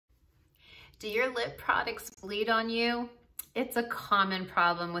Do your lip products bleed on you? It's a common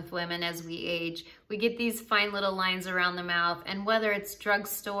problem with women as we age. We get these fine little lines around the mouth, and whether it's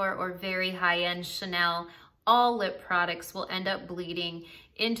drugstore or very high-end Chanel, all lip products will end up bleeding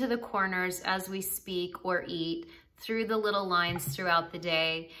into the corners as we speak or eat, through the little lines throughout the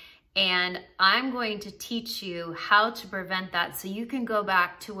day. And I'm going to teach you how to prevent that so you can go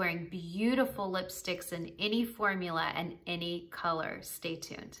back to wearing beautiful lipsticks in any formula and any color. Stay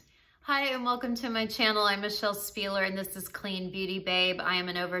tuned. Hi, and welcome to my channel. I'm Michelle Spieler, and this is Clean Beauty Babe. I am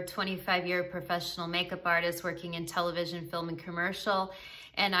an over 25-year professional makeup artist working in television, film, and commercial.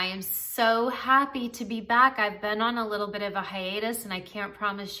 And I am so happy to be back. I've been on a little bit of a hiatus, and I can't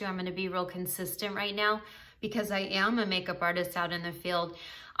promise you I'm going to be real consistent right now because I am a makeup artist out in the field.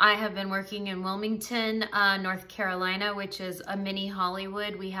 I have been working in Wilmington, North Carolina, which is a mini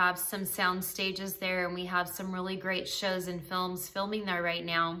Hollywood. We have some sound stages there, and we have some really great shows and films filming there right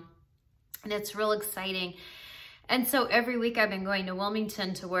now. And it's real exciting. And so every week I've been going to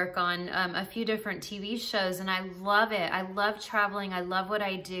Wilmington to work on a few different TV shows, and I love it. I love traveling. I love what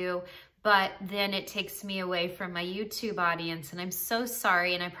I do, but then it takes me away from my YouTube audience, and I'm so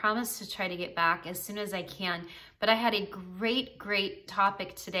sorry, and I promise to try to get back as soon as I can. But I had a great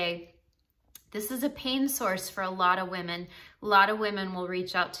topic today. This is a pain source for a lot of women. A lot of women will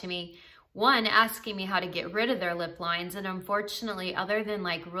reach out to me, one, asking me how to get rid of their lip lines. And unfortunately, other than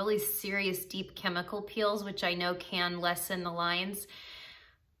like really serious deep chemical peels, which I know can lessen the lines,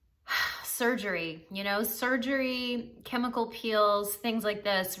 surgery, surgery, chemical peels, things like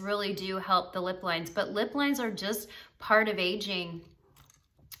this really do help the lip lines. But lip lines are just part of aging.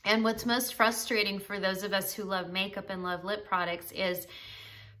 And what's most frustrating for those of us who love makeup and love lip products is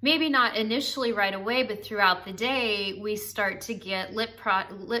maybe not initially right away, but throughout the day, we start to get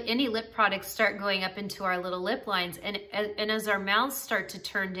any lip products start going up into our little lip lines. And as our mouths start to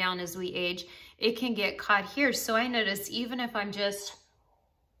turn down as we age, it can get caught here. So I notice even if I'm just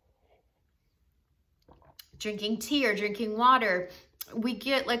drinking tea or drinking water, we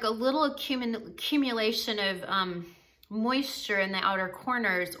get like a little accumulation of moisture in the outer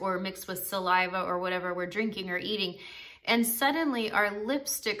corners, or mixed with saliva or whatever we're drinking or eating. And suddenly our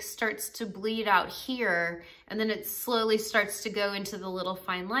lipstick starts to bleed out here, and then it slowly starts to go into the little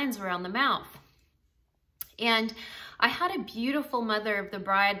fine lines around the mouth. And I had a beautiful mother of the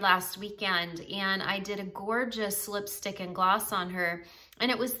bride last weekend, and I did a gorgeous lipstick and gloss on her. And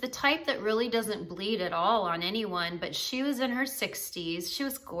it was the type that really doesn't bleed at all on anyone, but she was in her 60s. She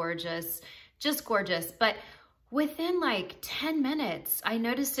was gorgeous, just gorgeous. But within like 10 minutes, I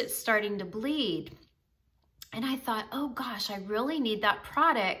noticed it starting to bleed. And I thought, oh gosh, I really need that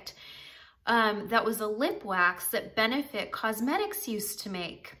product that was a lip wax that Benefit Cosmetics used to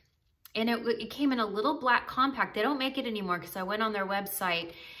make. And it came in a little black compact. They don't make it anymore because I went on their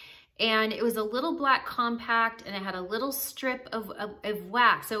website. And it was a little black compact, and it had a little strip of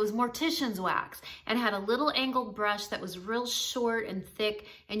wax. It was Mortician's wax, and it had a little angled brush that was real short and thick,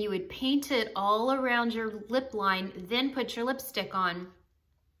 and you would paint it all around your lip line, then put your lipstick on.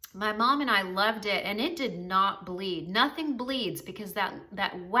 My mom and I loved it, and it did not bleed. Nothing bleeds because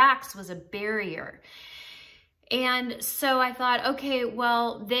that wax was a barrier. And so I thought, okay,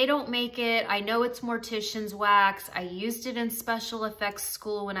 well, they don't make it. I know it's Mortician's wax. I used it in special effects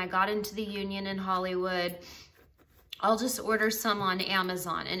school when I got into the union in Hollywood. I'll just order some on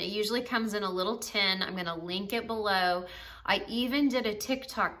Amazon, and it usually comes in a little tin. I'm gonna link it below. I even did a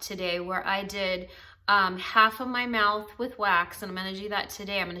TikTok today where I did half of my mouth with wax, and I'm gonna do that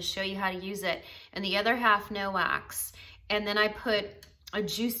today. I'm gonna show you how to use it, and the other half no wax. And then I put a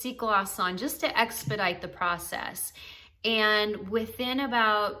juicy gloss on just to expedite the process. And within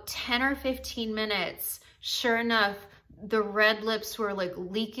about 10 or 15 minutes, sure enough, the red lips were like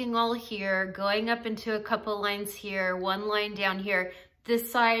leaking all here, going up into a couple lines here, one line down here. This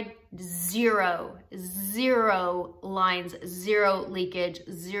side, zero lines, zero leakage,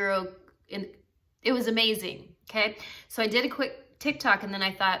 zero. It was amazing, okay? So I did a quick TikTok, and then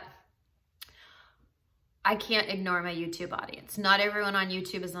I thought, I can't ignore my YouTube audience. Not everyone on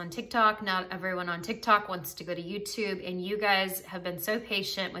YouTube is on TikTok. Not everyone on TikTok wants to go to YouTube, and you guys have been so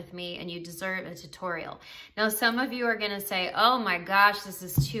patient with me, and you deserve a tutorial. Now, some of you are gonna say, oh my gosh, this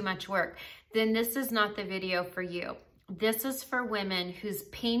is too much work. Then this is not the video for you. This is for women whose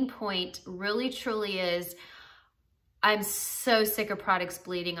pain point really truly is, I'm so sick of products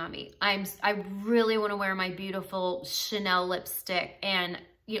bleeding on me. I really wanna wear my beautiful Chanel lipstick, and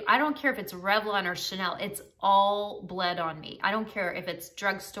I don't care if it's Revlon or Chanel, it's all bled on me. I don't care if it's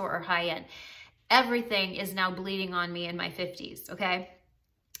drugstore or high-end. Everything is now bleeding on me in my 50s, okay?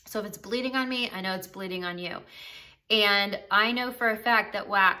 So if it's bleeding on me, I know it's bleeding on you. And I know for a fact that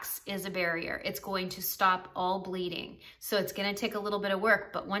wax is a barrier. It's going to stop all bleeding. So it's gonna take a little bit of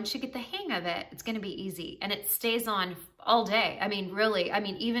work, but once you get the hang of it, it's gonna be easy. And it stays on all day. I mean, really,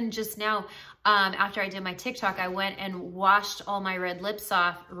 even just now, after I did my TikTok, I went and washed all my red lips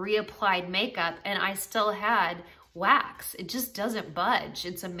off, reapplied makeup, and I still had wax. It just doesn't budge.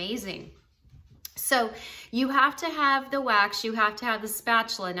 It's amazing. So you have to have the wax, you have to have the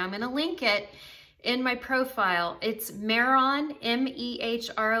spatula. Now I'm gonna link it in my profile. It's Mehron,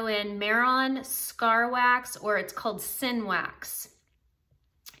 M-E-H-R-O-N, Mehron Scar Wax, or it's called Sin Wax.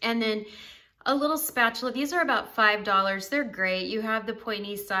 And then a little spatula. These are about $5. They're great. You have the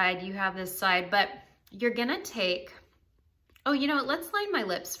pointy side, you have this side, but you're gonna take, oh, you know what? Let's line my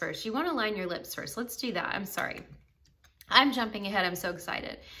lips first. You wanna line your lips first. Let's do that. I'm sorry. I'm jumping ahead. I'm so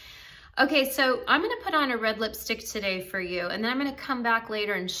excited. Okay, so I'm gonna put on a red lipstick today for you, and then I'm gonna come back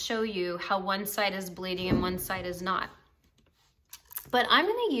later and show you how one side is bleeding and one side is not. But I'm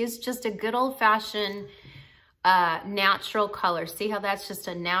gonna use just a good old-fashioned natural color. See how that's just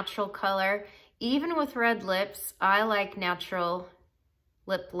a natural color? Even with red lips, I like natural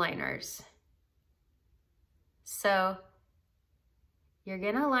lip liners. So you're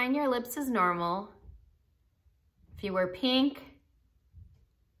gonna line your lips as normal. If you wear pink,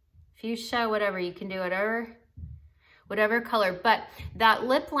 fuchsia, whatever, you can do whatever color, but that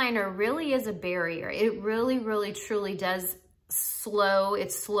lip liner really is a barrier. It really, really, truly does it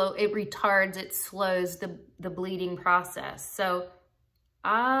retards, it slows the bleeding process. So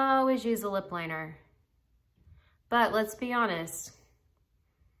I always use a lip liner. But let's be honest,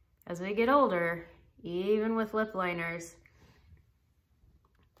 as we get older, even with lip liners,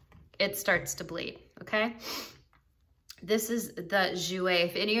 it starts to bleed, okay? This is the Jouer.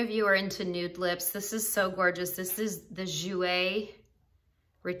 If any of you are into nude lips, this is so gorgeous. This is the Jouer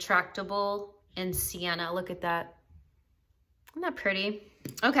retractable in sienna. Look at that. Isn't that pretty?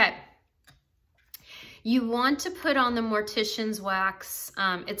 Okay. You want to put on the Mortician's wax.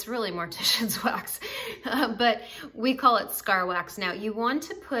 It's really Mortician's wax, but we call it scar wax. Now, you want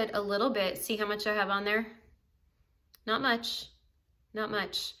to put a little bit. See how much I have on there? Not much. Not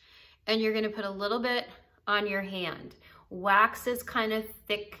much. And you're going to put a little bit on your hand. Wax is kind of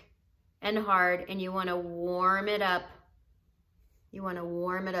thick and hard, and you want to warm it up. You want to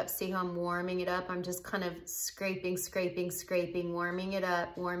warm it up. See how I'm warming it up? I'm just kind of scraping, warming it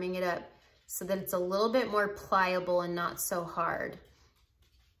up, so that it's a little bit more pliable and not so hard.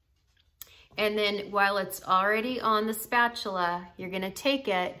 And then while it's already on the spatula, you're going to take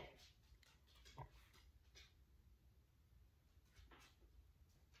it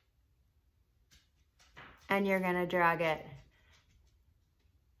and you're gonna drag it.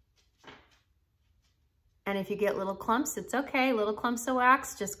 And if you get little clumps, it's okay. Little clumps of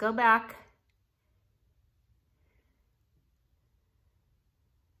wax, just go back.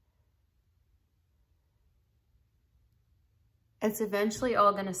 It's eventually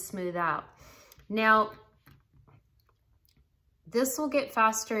all gonna smooth out. Now, this will get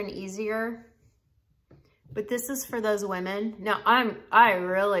faster and easier, but this is for those women. Now, I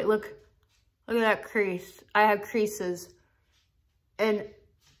really, look at that crease. I have creases, and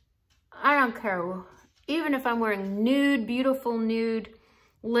I don't care. Even if I'm wearing nude, beautiful nude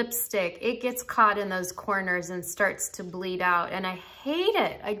lipstick, it gets caught in those corners and starts to bleed out, and I hate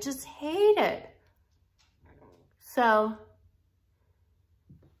it. I just hate it. So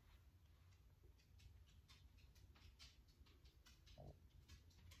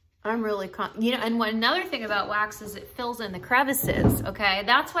I'm really, and another thing about wax is it fills in the crevices, okay?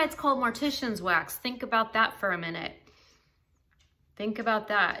 That's why it's called Mortician's wax. Think about that for a minute. Think about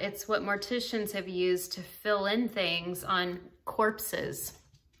that. It's what morticians have used to fill in things on corpses.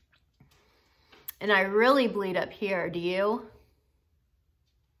 And I really bleed up here, do you?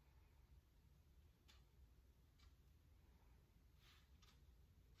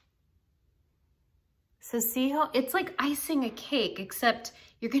 So see how, it's like icing a cake, except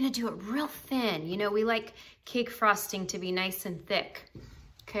you're gonna do it real thin. You know, we like cake frosting to be nice and thick.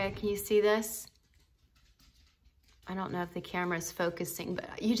 Okay, can you see this? I don't know if the camera's focusing,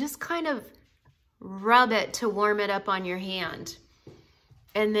 but you just kind of rub it to warm it up on your hand.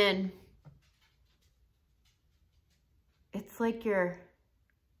 And then it's like you're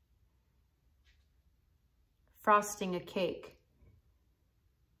frosting a cake.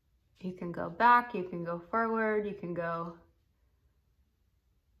 You can go back, you can go forward, you can go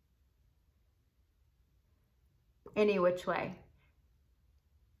any which way.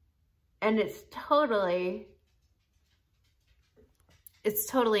 And it's totally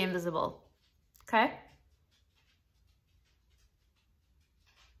invisible, okay?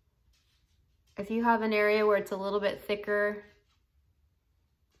 If you have an area where it's a little bit thicker,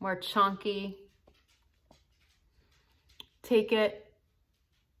 more chunky, take it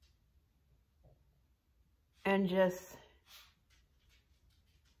and just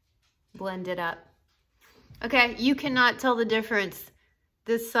blend it up. Okay, you cannot tell the difference.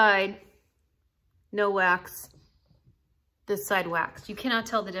 This side, no wax. This side wax. You cannot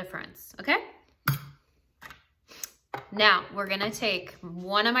tell the difference, okay? Now, we're gonna take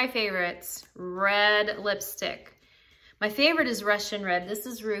one of my favorites, red lipstick. My favorite is Russian Red. This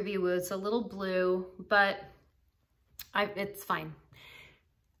is Ruby Woo. It's a little blue, but it's fine.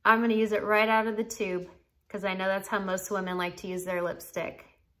 I'm gonna use it right out of the tube because I know that's how most women like to use their lipstick.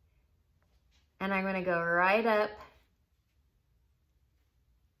 And I'm gonna go right up.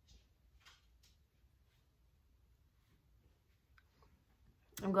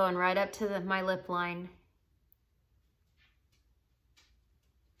 I'm going right up to my lip line.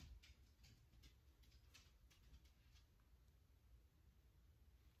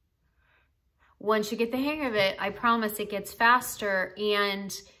 Once you get the hang of it, I promise it gets faster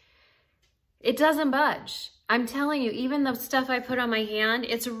and it doesn't budge. I'm telling you, even the stuff I put on my hand,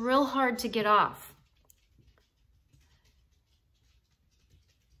 it's real hard to get off.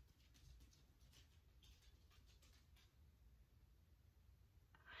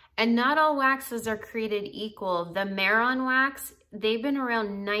 And not all waxes are created equal. The Mehron wax, they've been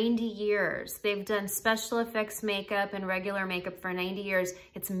around 90 years. They've done special effects makeup and regular makeup for 90 years.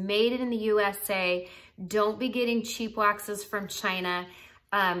 It's made in the USA. Don't be getting cheap waxes from China.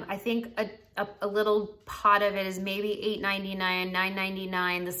 I think a little pot of it is maybe $8.99,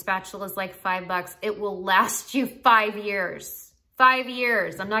 $9.99. The spatula is like $5. It will last you 5 years. 5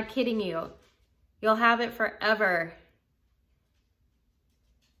 years. I'm not kidding you. You'll have it forever.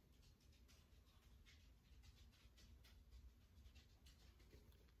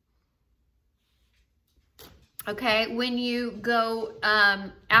 Okay, when you go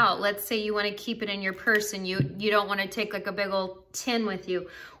out, let's say you want to keep it in your purse and you don't want to take like a big old tin with you.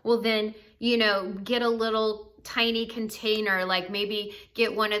 Well then, you know, get a little tiny container, like maybe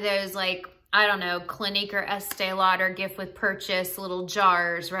get one of those like, I don't know, Clinique or Estee Lauder gift with purchase little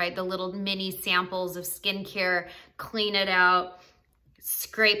jars, right? The little mini samples of skincare, clean it out,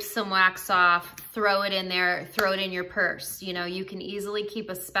 scrape some wax off, throw it in there, throw it in your purse. You know, you can easily keep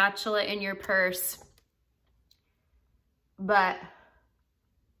a spatula in your purse. But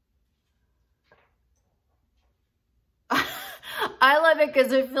I love it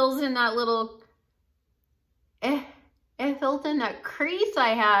because it fills in that little, it fills in that crease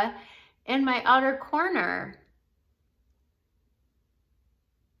I had in my outer corner.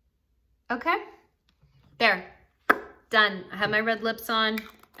 Okay, there, done. I have my red lips on.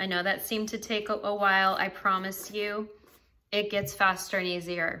 I know that seemed to take a while. I promise you, it gets faster and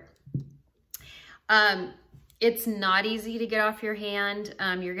easier. It's not easy to get off your hand.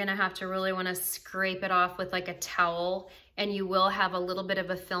 You're gonna have to really wanna scrape it off with like a towel, and you will have a little bit of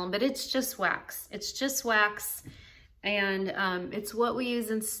a film, but it's just wax. It's just wax, and it's what we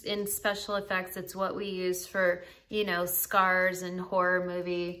use in special effects. It's what we use for, you know, scars and horror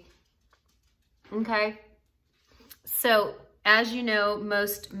movie, okay? So, as you know,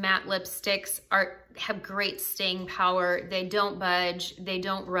 most matte lipsticks have great staying power. They don't budge, they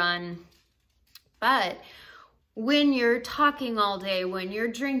don't run, but when you're talking all day, when you're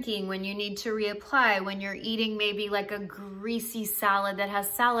drinking, when you need to reapply, when you're eating maybe like a greasy salad that has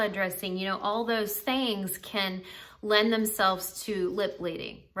salad dressing, you know, all those things can lend themselves to lip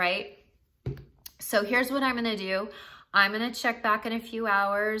bleeding, right? So here's what I'm gonna do. I'm gonna check back in a few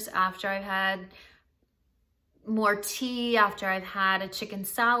hours after I've had more tea, after I've had a chicken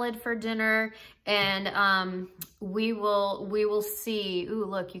salad for dinner, and we will see. Ooh,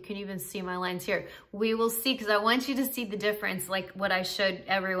 look, you can even see my lines here. We will see, because I want you to see the difference, like what I showed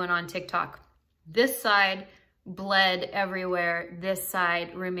everyone on TikTok. This side bled everywhere. This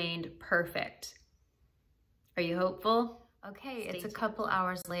side remained perfect. Are you hopeful? Okay, it's a couple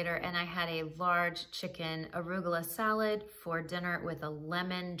hours later, and I had a large chicken arugula salad for dinner with a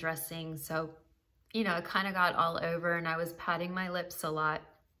lemon dressing. So, you know, it kind of got all over, and I was patting my lips a lot.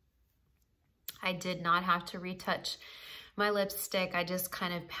 I did not have to retouch my lipstick. I just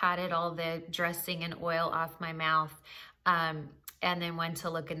kind of patted all the dressing and oil off my mouth, and then went to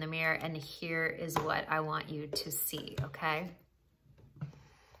look in the mirror, and here is what I want you to see, okay?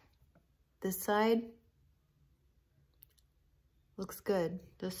 This side looks good.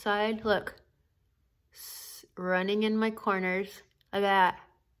 This side, look, running in my corners. Look at that.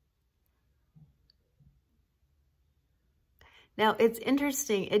 Now it's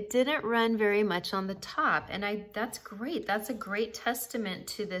interesting, it didn't run very much on the top, and that's great. That's a great testament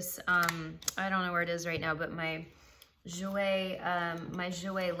to this, I don't know where it is right now, but my Jouer, my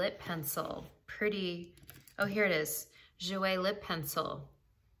Jouer lip pencil, pretty, oh here it is, Jouer lip pencil.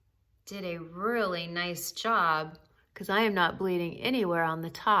 Did a really nice job, because I am not bleeding anywhere on the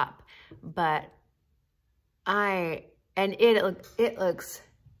top, but it looks,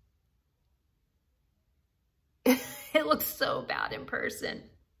 it looks so bad in person.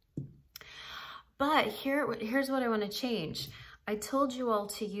 But here's what I want to change. I told you all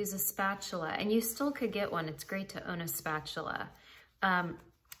to use a spatula, and you still could get one. It's great to own a spatula. But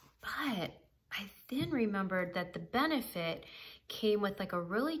I then remembered that the benefit came with like a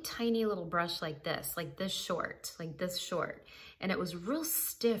really tiny little brush like this short, and it was real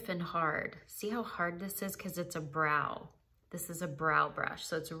stiff and hard. See how hard this is? Because it's a brow. This is a brow brush,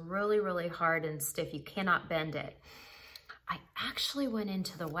 so it's really, really hard and stiff. You cannot bend it. I actually went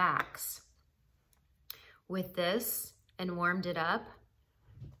into the wax with this and warmed it up.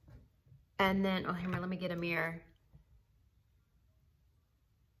 And then, oh, here, let me get a mirror.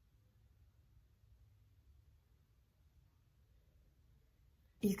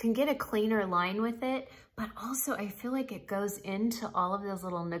 You can get a cleaner line with it, but also I feel like it goes into all of those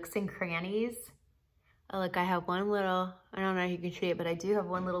little nooks and crannies. Oh, look, I have one little, I don't know if you can see it, but I do have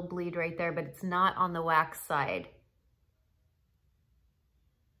one little bleed right there, but it's not on the wax side.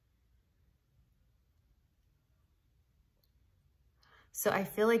 So I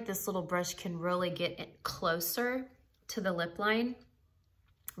feel like this little brush can really get it closer to the lip line.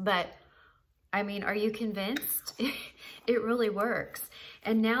 But I mean, are you convinced? It really works.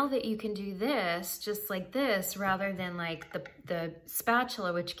 And now that you can do this, just like this, rather than like the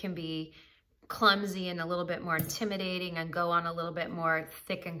spatula, which can be clumsy and a little bit more intimidating and go on a little bit more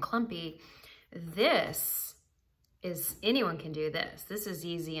thick and clumpy, this is, anyone can do this. This is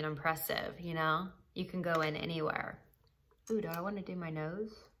easy and impressive, you know? You can go in anywhere. Ooh, do I want to do my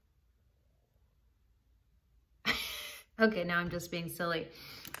nose? Okay, now I'm just being silly.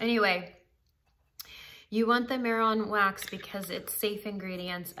 Anyway, you want the Mehron wax because it's safe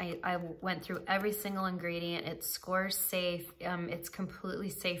ingredients. I went through every single ingredient. It scores safe. It's completely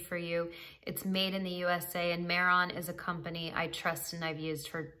safe for you. It's made in the USA, and Mehron is a company I trust and I've used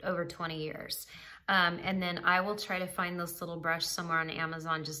for over 20 years. And then I will try to find this little brush somewhere on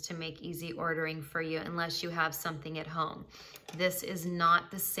Amazon just to make easy ordering for you, unless you have something at home. This is not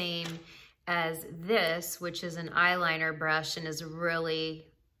the same as this, which is an eyeliner brush and is really,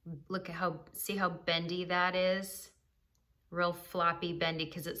 look at how, see how bendy that is? Real floppy bendy,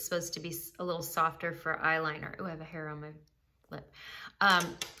 because it's supposed to be a little softer for eyeliner. Oh, I have a hair on my lip.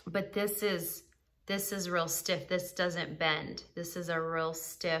 But this is real stiff. This doesn't bend. This is a real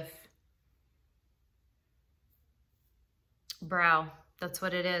stiff brow. That's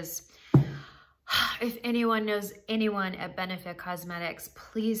what it is. If anyone knows anyone at Benefit Cosmetics,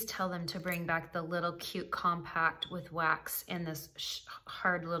 please tell them to bring back the little cute compact with wax and this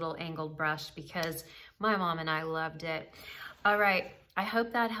hard little angled brush, because my mom and I loved it. All right, I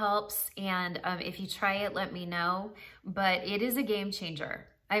hope that helps. And if you try it, let me know. But it is a game changer.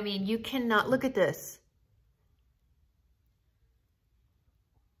 I mean, you cannot, look at this.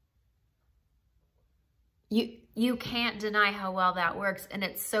 You can't deny how well that works, and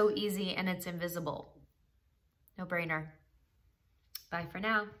it's so easy and it's invisible. No brainer. Bye for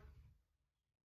now.